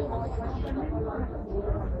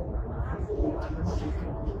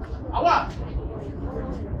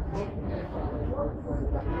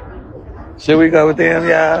 Should we go with them,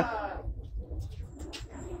 y'all?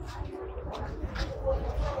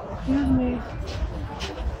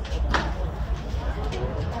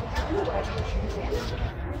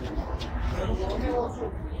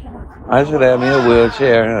 I should have me a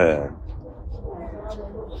wheelchair, huh?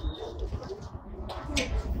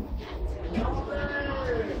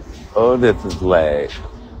 Oh, this is lag.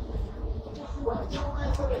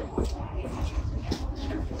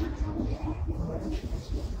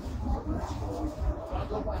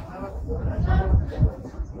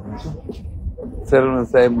 Settle and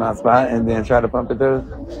save my spot and then try to pump it through.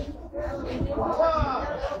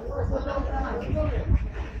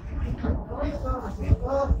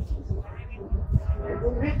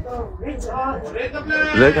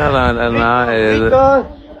 Look how long that line is.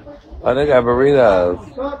 Oh, they got burritos.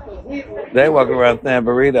 They walking around saying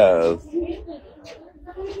burritos.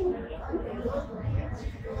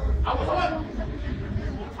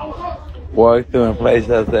 Walk through and place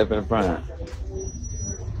yourself in front.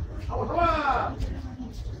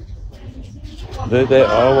 They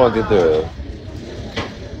all walking through.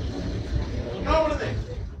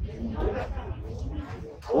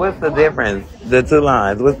 What's the difference? The two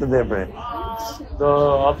lines, what's the difference? The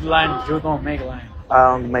up line, you don't make line.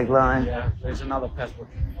 I don't make line? Yeah, there's another passport.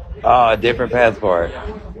 Oh, a different passport.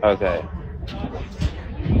 Okay.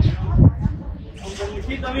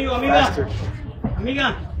 Amigo, amiga.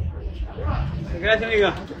 Amiga. Gracias,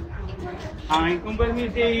 amiga. Ay, con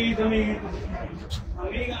permisito, amiga.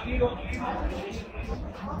 Amiga, amigo, amigo.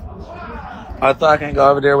 I thought I can go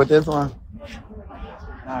over there with this one.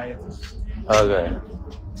 Ah, yes. Okay.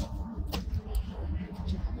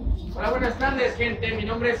 Hola, buenas tardes, gente. Mi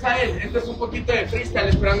nombre es Ael. Esto es un poquito de freestyle,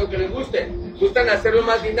 esperando que les guste. Gustan hacerlo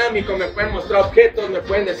más dinámico, me pueden mostrar objetos, me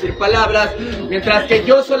pueden decir palabras, mientras que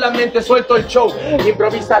yo solamente suelto el show.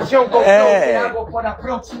 Improvisación con flow que hago por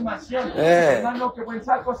aproximación. Hermano, que buen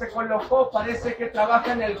saco se colocó, parece que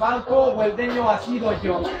trabaja en el banco o el dueño ha sido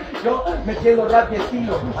yo. Yo me quedo rap y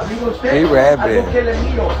estilo. Amigo, usted, algo que le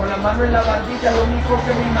miro, con la mano en la barbilla, lo único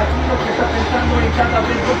que me imagino que está pensando en cada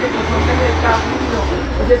vez que nos en el camino.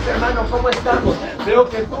 Oye, hermano, ¿cómo estamos? Veo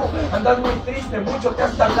que tú andas muy triste, mucho te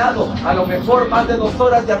has tardado. A lo mejor más de 2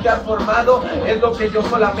 horas ya te has formado. Es lo que yo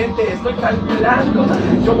solamente estoy calculando.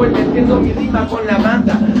 Yo voy metiendo mi rima con la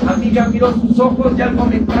banda. Amiga, miro sus ojos y algo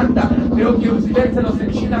me encanta. Veo que usted se los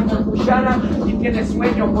enchina con cuchara y tiene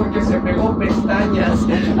sueño porque se pegó pestañas.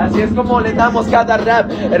 Así es como le damos cada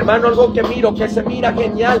rap. Hermano, algo que miro, que se mira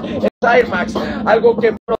genial. Es Air Max, algo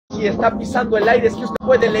que y está pisando el aire, es que usted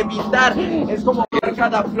puede levitar. Es como ver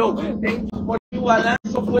cada flow. Thank you for you,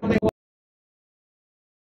 Alonso, fuerte.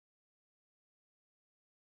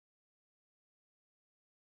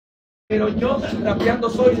 Pero yo rapeando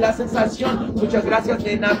soy la sensación. Muchas gracias,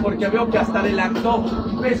 nena, porque veo que hasta relajó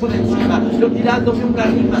un beso de encima. Yo tirándome una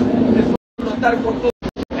rima, me suelo notar con todo.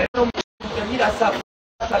 Que mira hasta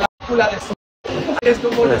la cula de sol. Es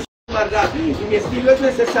como la rap y mi estilo es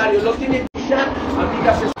necesario, lo tienen que ya.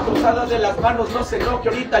 Amigas, es cruzada de las manos, no se enoje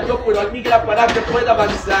ahorita yo puedo al migra para que pueda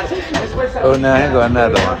avanzar. Después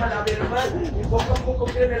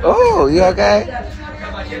oh, you okay?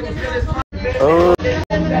 Oh.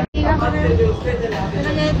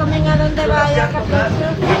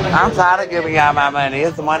 I'm tired of giving y'all my money.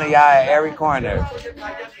 It's one of y'all at every corner.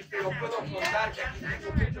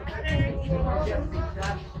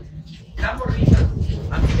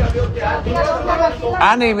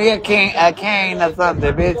 I need me a cane or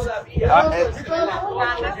something, bitch.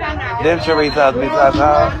 Them choritos be so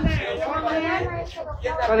cold.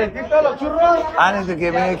 I need to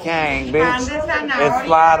give me a cane, bitch. And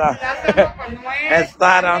slide on. And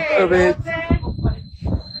slide on through, bitch.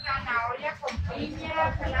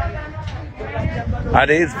 Are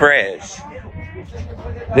these fresh?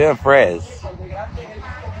 They're fresh.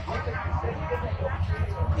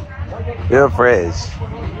 They're fresh.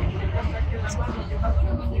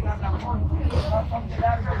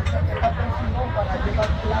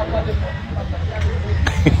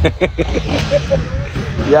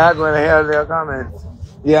 Y'all going to hell their comments.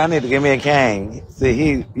 Yeah, I need to give me a cane.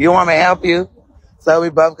 See, you want me to help you? So we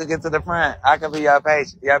both could get to the front. I could be your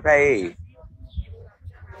payee.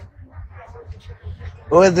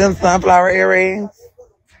 Who is them sunflower earrings?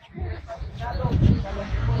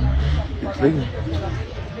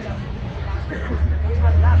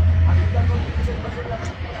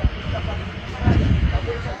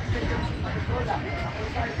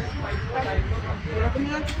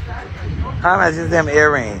 How much is them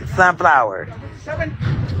earrings? Sunflower.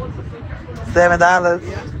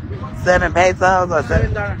 $7? 7 pesos or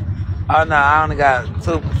 $7? Oh no, I only got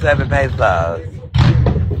 7 pesos.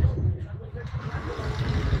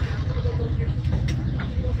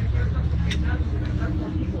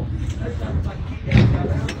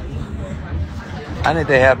 I need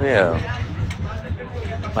to help him.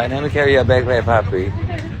 Like, let me carry your backpack, Poppy.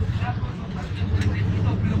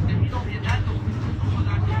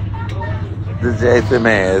 The Jason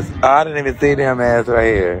mask. Oh, I didn't even see them masks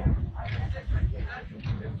right here.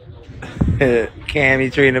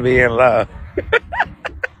 Cammy Trina be in love.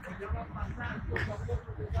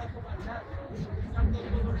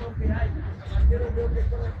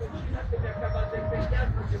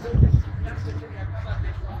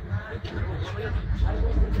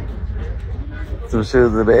 Some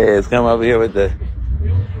shoes and bags. Come over here with the.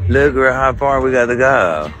 Look, girl, how far we got to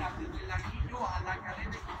go.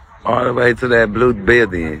 All the way to that blue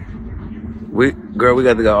building. We got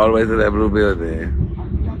to go all the way to that blue building.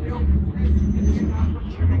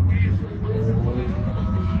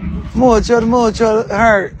 Mucho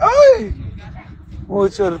hurt. Ay!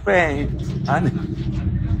 Mucho pain. I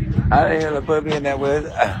didn't hear the put me in that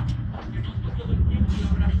with.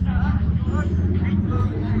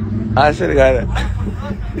 I should have got it.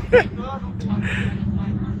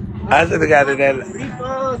 I should have got it that.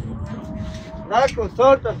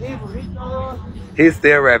 He's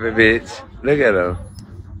still rapping, bitch. Look at him.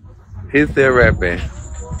 He's still rapping.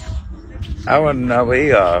 I want to know where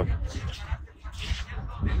he off.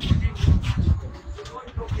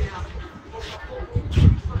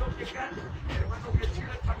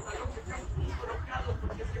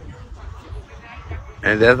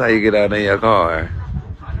 And that's how you get out in your car.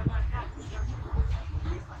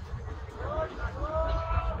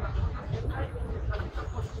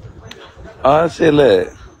 Oh shit,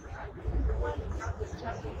 look.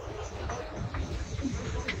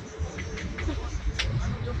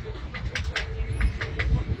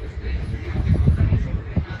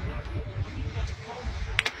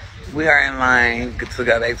 We are in line to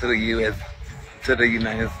go back to the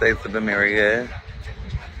United States of America.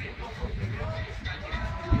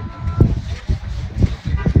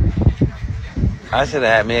 I should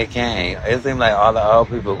have had me a cane. It seemed like all the old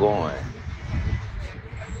people going.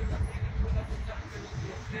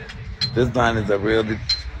 This line is really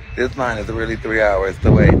 3 hours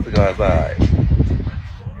to wait to go outside.